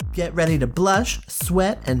Get ready to blush,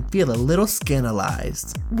 sweat, and feel a little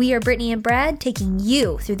scandalized. We are Brittany and Brad taking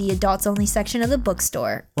you through the adults-only section of the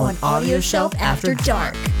bookstore on Audio Shelf After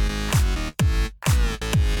Dark.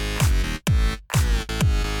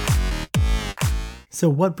 So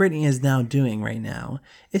what Brittany is now doing right now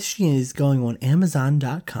is she is going on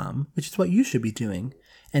Amazon.com, which is what you should be doing,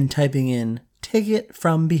 and typing in Ticket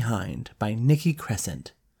from Behind by Nikki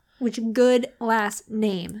Crescent. Which good last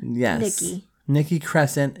name. Yes. Nikki. Nikki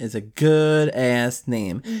Crescent is a good-ass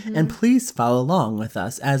name. Mm-hmm. And please follow along with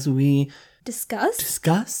us as we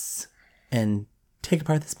discuss and take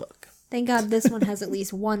apart this book. Thank God this one has at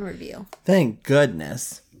least one review. Thank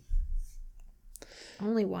goodness.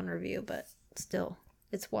 Only one review, but still,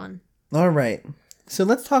 it's one. All right. So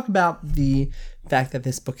let's talk about the fact that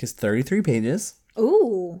this book is 33 pages.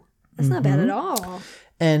 Ooh, that's not bad at all.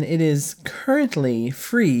 And it is currently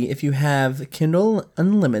free if you have Kindle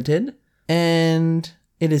Unlimited. And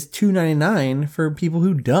it is $2.99 for people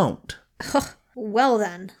who don't. Well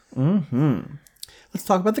then. Let's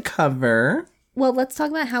talk about the cover. Well, let's talk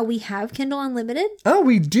about how we have Kindle Unlimited. Oh,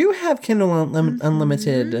 we do have Kindle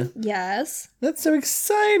Unlimited. Yes. That's so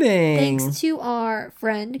exciting. Thanks to our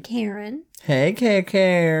friend Karen. Hey,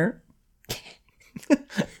 Care.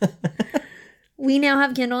 We now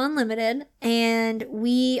have Kindle Unlimited, and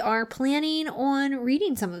we are planning on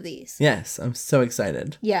reading some of these. Yes, I'm so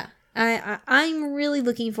excited. Yeah. I'm really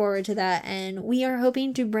looking forward to that, and we are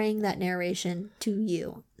hoping to bring that narration to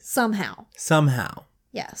you somehow.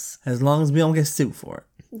 Yes. As long as we don't get sued for it.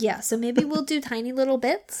 Yeah, so maybe we'll do tiny little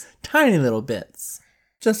bits. Tiny little bits.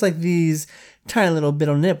 Just like these tiny little bit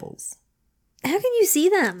of nipples. How can you see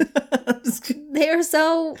them? They are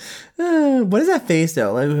so... what is that face,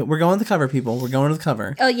 though? Like, we're going to the cover, people. We're going to the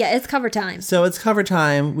cover. Oh, yeah, it's cover time. So it's cover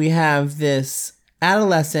time. We have this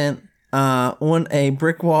adolescent on a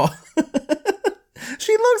brick wall.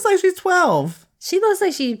 She looks like she's 12. She looks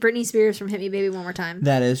like she's Britney Spears from Hit Me Baby One More Time.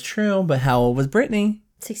 That is true, but how old was Britney?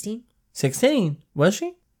 16. 16. Was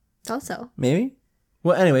she? Thought so. Maybe.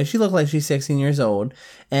 Well, anyway, she looked like she's 16 years old,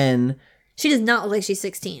 and... She does not look like she's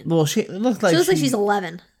 16. Well, she looks like she's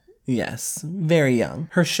 11. Yes, very young.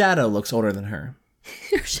 Her shadow looks older than her.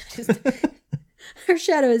 Her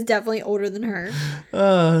shadow is definitely older than her.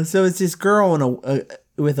 So it's this girl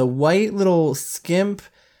with a white little skimp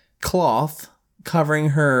cloth covering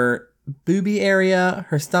her boobie area,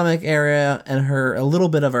 her stomach area, and a little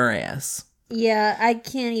bit of her ass. Yeah, I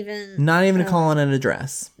can't even... Not even calling it a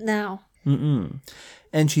dress. No.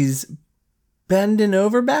 And she's bending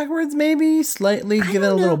over backwards, maybe? Slightly giving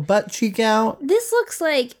a little butt cheek out. This looks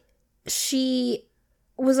like she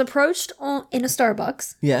was approached in a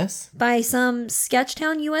Starbucks. Yes. By some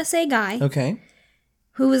Sketchtown, USA guy. Okay.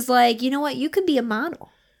 Who was like, you know what? You could be a model.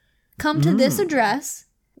 Come to this address.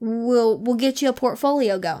 We'll get you a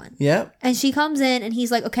portfolio going. Yep. And she comes in and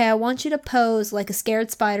he's like, okay, I want you to pose like a scared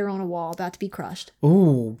spider on a wall about to be crushed.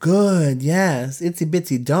 Ooh, good. Yes. Itsy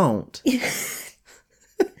bitsy don't.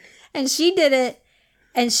 And she did it.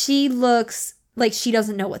 And she looks like she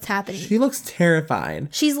doesn't know what's happening. She looks terrified.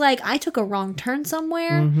 She's like, I took a wrong turn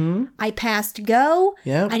somewhere. I passed go.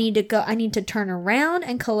 Yep. I need to go. I need to turn around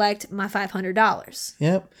and collect my $500.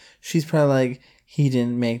 Yep. She's probably like, he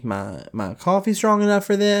didn't make my coffee strong enough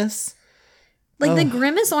for this. Like the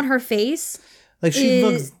grimace on her face. Like she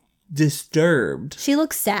looks disturbed. She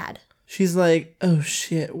looks sad. She's like, oh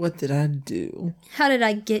shit, what did I do? How did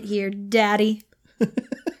I get here, Daddy?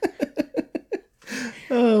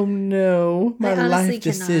 Oh no, my life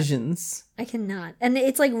decisions. I cannot. And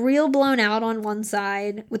it's like real blown out on one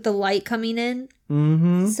side with the light coming in.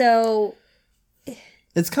 So...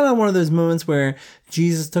 It's kind of one of those moments where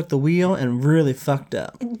Jesus took the wheel and really fucked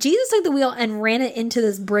up. Jesus took the wheel and ran it into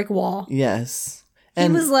this brick wall. Yes.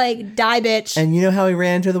 And he was like, die, bitch. And you know how he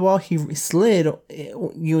ran into the wall? He slid.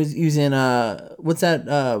 He was using, what's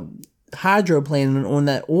that, hydroplane on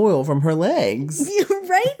that oil from her legs.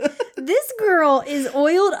 Right? This girl is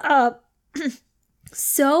oiled up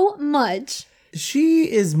so much.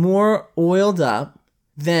 She is more oiled up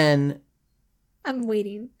than... I'm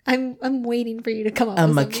waiting. I'm waiting for you to come up with a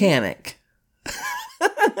something. Mechanic.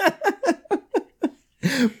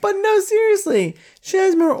 But no, seriously, she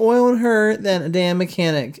has more oil in her than a damn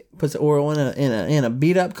mechanic puts oil in a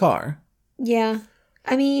beat up car. Yeah,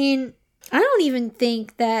 I mean, I don't even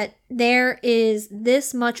think that there is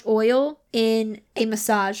this much oil in a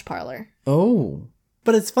massage parlor. Oh,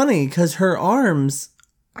 but it's funny because her arms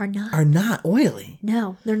are not oily.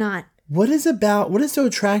 No, they're not. What is so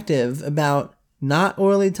attractive about not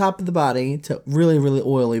oily top of the body to really, really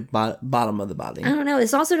oily bottom of the body? I don't know.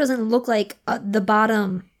 This also doesn't look like the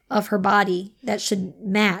bottom of her body that should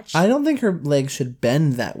match. I don't think her legs should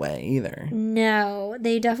bend that way either. No,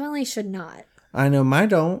 they definitely should not. I know mine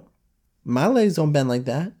don't. My legs don't bend like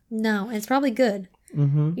that. No, it's probably good.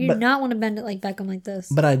 You do not want to bend it like Beckham like this.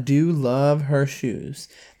 But I do love her shoes.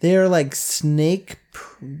 They are like snake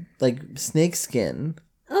skin.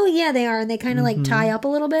 Oh, yeah, they are. And they kind of like tie up a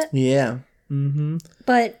little bit. Yeah.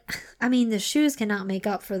 But, I mean, the shoes cannot make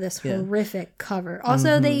up for this horrific cover.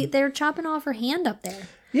 Also, they're chopping off her hand up there.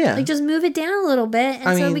 Yeah. Like, just move it down a little bit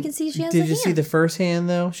and so we can see she has a hand. Did you see the first hand,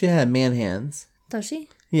 though? She had man hands. Does she?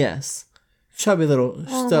 Yes. Chubby little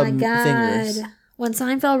stub fingers. When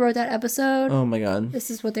Seinfeld wrote that episode, oh my God,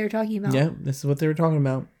 this is what they were talking about. Yeah, this is what they were talking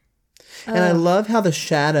about. And I love how the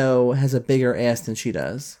shadow has a bigger ass than she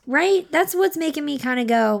does. Right? That's what's making me kind of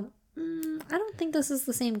go, I don't think this is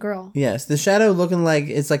the same girl. Yes, the shadow looking like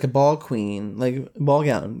it's like a ball queen, like ball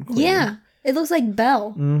gown queen. Yeah, it looks like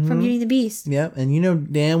Belle from Beauty and the Beast. Yep, and you know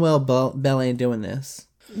damn well Belle ain't doing this.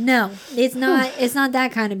 No, it's not. It's not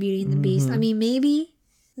that kind of Beauty and the Beast. I mean, maybe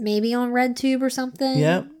on RedTube or something.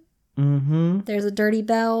 Yep. There's a dirty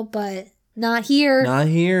Belle, but not here. Not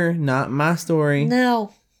here. Not my story.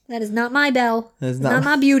 No, that is not my Belle. That's not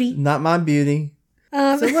my beauty. Not my beauty.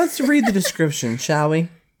 So let's read the description, shall we?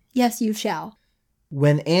 Yes, you shall.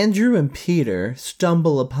 When Andrew and Peter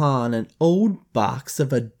stumble upon an old box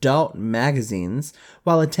of adult magazines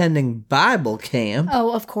while attending Bible camp.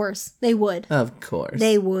 Oh, of course. They would. Of course.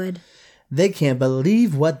 They would. They can't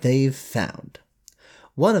believe what they've found.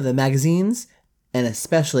 One of the magazines, an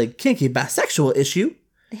especially kinky bisexual issue.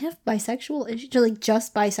 They have bisexual issues? Like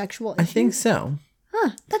just bisexual issues? I think so.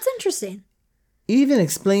 Huh, that's interesting. Even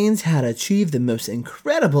explains how to achieve the most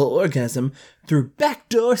incredible orgasm through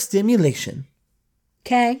backdoor stimulation.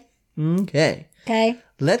 Okay.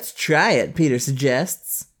 Let's try it, Peter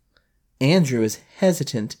suggests. Andrew is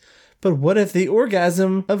hesitant. But what if the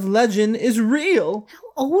orgasm of legend is real?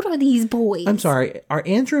 How old are these boys? I'm sorry, are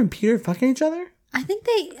Andrew and Peter fucking each other? I think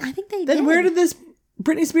they Then did. where did this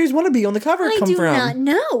Britney Spears wannabe on the cover come from? I do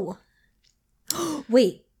not know.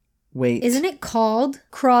 Wait. Isn't it called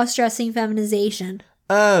cross-dressing feminization?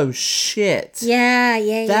 Oh, shit.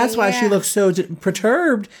 Yeah. That's why she looks so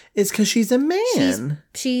perturbed. It's because she's a man.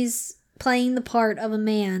 She's playing the part of a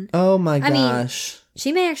man. Oh, my gosh. Mean,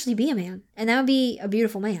 she may actually be a man, and that would be a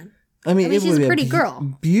beautiful man. I mean she's a pretty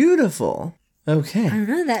girl. Beautiful. Okay. I don't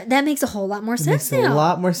know. That makes a whole lot more sense now. Makes a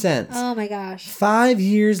lot more sense. Oh, my gosh. 5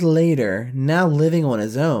 years later, now living on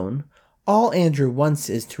his own, all Andrew wants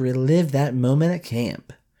is to relive that moment at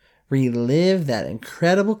camp. Relive that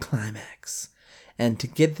incredible climax. And to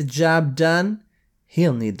get the job done,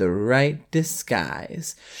 he'll need the right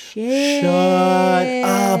disguise. Shit. Shut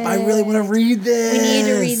up. I really want to read this. We need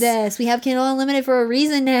to read this. We have Kindle Unlimited for a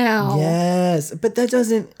reason now. Yes. But that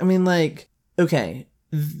doesn't, okay.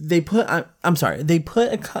 They put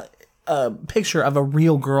a picture of a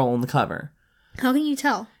real girl on the cover. How can you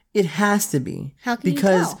tell? It has to be. How can you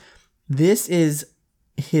tell? Because this is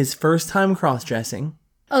his first time cross-dressing.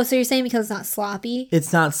 Oh, so you're saying because it's not sloppy?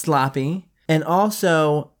 It's not sloppy. And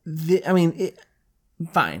also,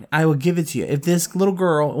 fine, I will give it to you. If this little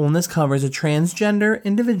girl on this cover is a transgender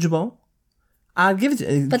individual, I'll give it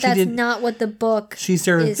to you. But that's not what the book She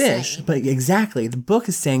served is fish. saying. But exactly, the book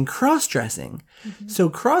is saying cross-dressing. Mm-hmm. So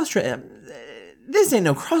this ain't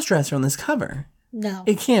no cross-dresser on this cover. No.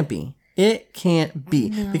 It can't be. It can't be.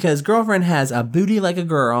 No. Because girlfriend has a booty like a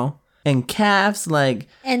girl. And calves like...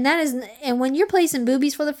 And when you're placing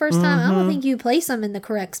boobies for the first time, I don't think you place them in the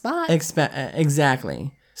correct spot.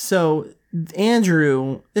 Exactly. So,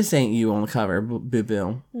 Andrew, this ain't you on the cover,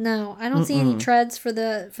 boo-boo. No, I don't see any treads for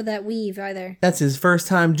that weave either. That's his first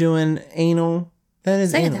time doing anal. That is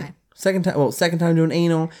second anal. time. Second time doing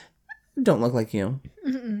anal. Don't look like you.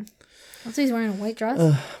 Also, he's wearing a white dress.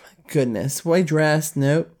 Oh, my goodness. White dress,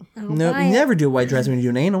 nope. Nope. You never do a white dress when you do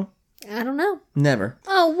an anal. I don't know. Never.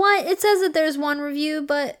 Oh, what? It says that there's one review,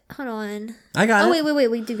 but hold on. I got it. Oh, wait.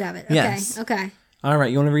 We do have it. Okay. Yes. Okay. All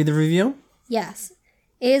right. You want to read the review? Yes.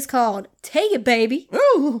 It is called Take It, Baby.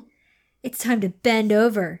 Ooh. It's time to bend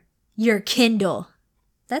over your Kindle.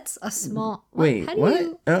 That's a small... Wait,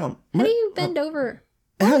 what? How do you bend over?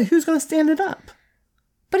 Who's going to stand it up?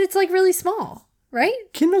 But it's like really small, right?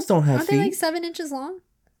 Kindles don't have Aren't feet. They like 7 inches long?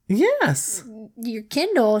 Yes. Your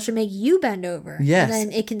Kindle should make you bend over. Yes.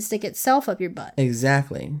 And then it can stick itself up your butt.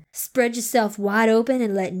 Exactly. Spread yourself wide open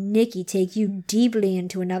and let Nikki take you deeply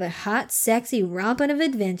into another hot, sexy romping of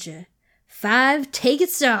adventure. 5 Take It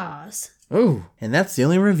stars. Oh, and that's the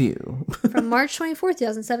only review. From March 24th,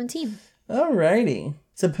 2017. Alrighty.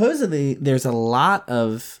 Supposedly, there's a lot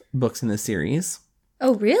of books in this series.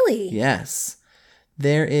 Oh, really? Yes.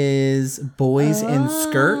 There is boys in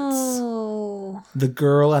skirts. The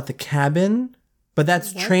girl at the cabin. But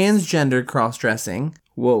that's transgender cross-dressing.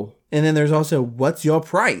 Whoa. And then there's also what's your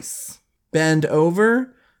price? Bend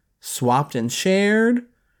over. Swapped and shared.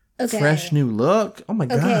 Okay. Fresh new look. Oh my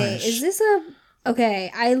gosh. Okay, is this a...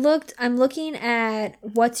 Okay, I'm looking at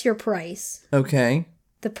what's your price. Okay.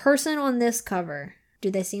 The person on this cover,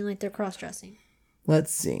 do they seem like they're cross-dressing?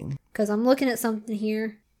 Let's see. Because I'm looking at something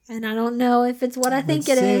here, and I don't know if it's what I think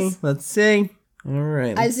it is. Let's see. All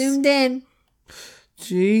right. I zoomed in.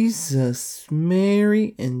 Jesus,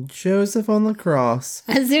 Mary, and Joseph on the cross.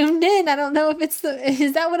 I zoomed in. I don't know if it's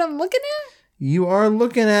is that what I'm looking at? You are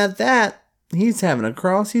looking at that. He's having a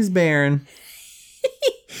cross. He's bearing.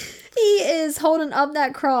 He is holding up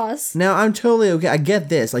that cross. Now, I'm totally okay. I get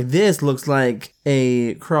this. Like, this looks like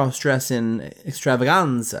a cross-dressing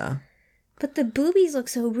extravaganza. But the boobies look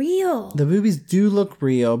so real. The boobies do look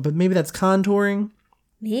real, but maybe that's contouring.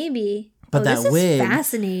 Maybe. But that this wig, is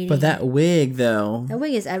fascinating. But that wig, though, that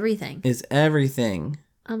wig is everything. Is everything.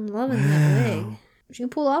 I'm loving that wig. She can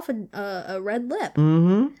pull off a red lip.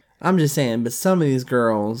 Mm-hmm. I'm just saying, but some of these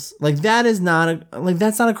girls, like that's not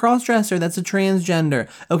a cross-dresser. That's a transgender.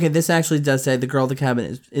 Okay, this actually does say the girl at the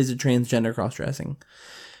cabin is a transgender cross-dressing,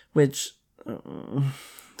 which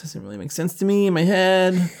doesn't really make sense to me in my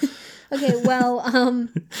head. Okay, well,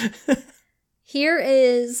 here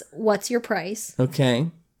is what's your price.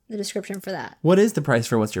 Okay. The description for that. What is the price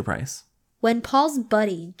for what's your price? When Paul's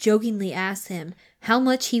buddy jokingly asked him how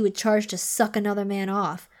much he would charge to suck another man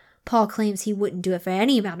off, Paul claims he wouldn't do it for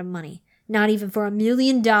any amount of money, not even for $1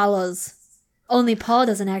 million. Only Paul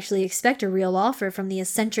doesn't actually expect a real offer from the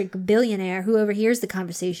eccentric billionaire who overhears the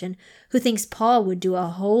conversation, who thinks Paul would do a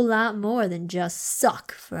whole lot more than just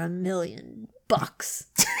suck for $1 million.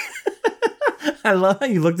 I love how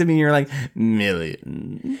you looked at me and you're like,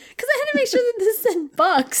 million. Because I had to make sure that this said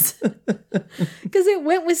bucks. Because it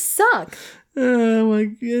went with suck. Oh my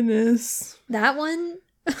goodness. That one?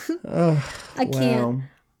 I can't. Wow.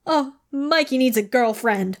 Oh, Mikey needs a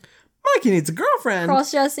girlfriend. Mikey needs a girlfriend.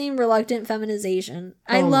 Cross-dressing, reluctant feminization.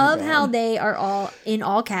 I love how they are all in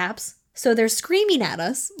all caps. So they're screaming at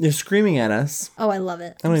us. They're screaming at us. Oh, I love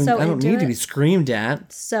it. I don't need to be screamed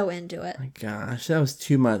at. So into it. My gosh, that was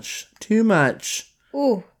too much. Too much.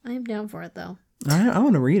 Ooh, I'm down for it though. I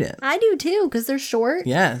want to read it. I do too, because they're short.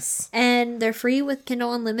 Yes. And they're free with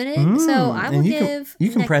Kindle Unlimited. So I will give... You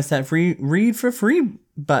can press that read for free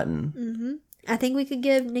button. Mm-hmm. I think we could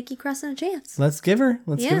give Nikki Crescent a chance. Let's give her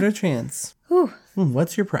a chance. Whew.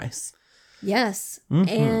 What's your price? Yes. Mm-hmm.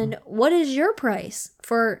 And what is your price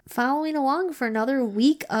for following along for another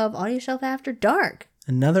week of Audio Shelf After Dark?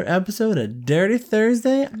 Another episode of Dirty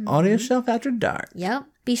Thursday, Audio Shelf After Dark. Yep.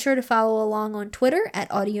 Be sure to follow along on Twitter at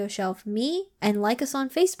AudioShelfMe and like us on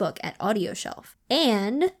Facebook at AudioShelf.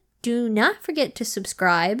 And do not forget to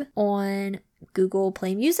subscribe on Google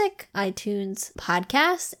Play Music, iTunes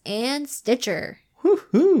Podcasts, and Stitcher.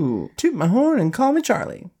 Woohoo! Toot my horn and call me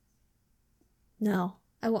Charlie. No,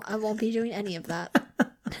 I won't be doing any of that.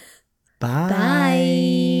 Bye.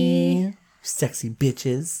 Bye. Sexy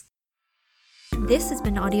bitches. This has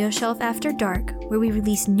been Audio Shelf After Dark, where we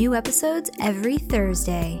release new episodes every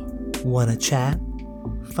Thursday. Wanna chat?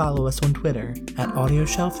 Follow us on Twitter at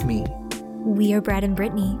AudioShelfMe. We are Brad and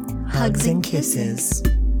Brittany. Hugs and kisses.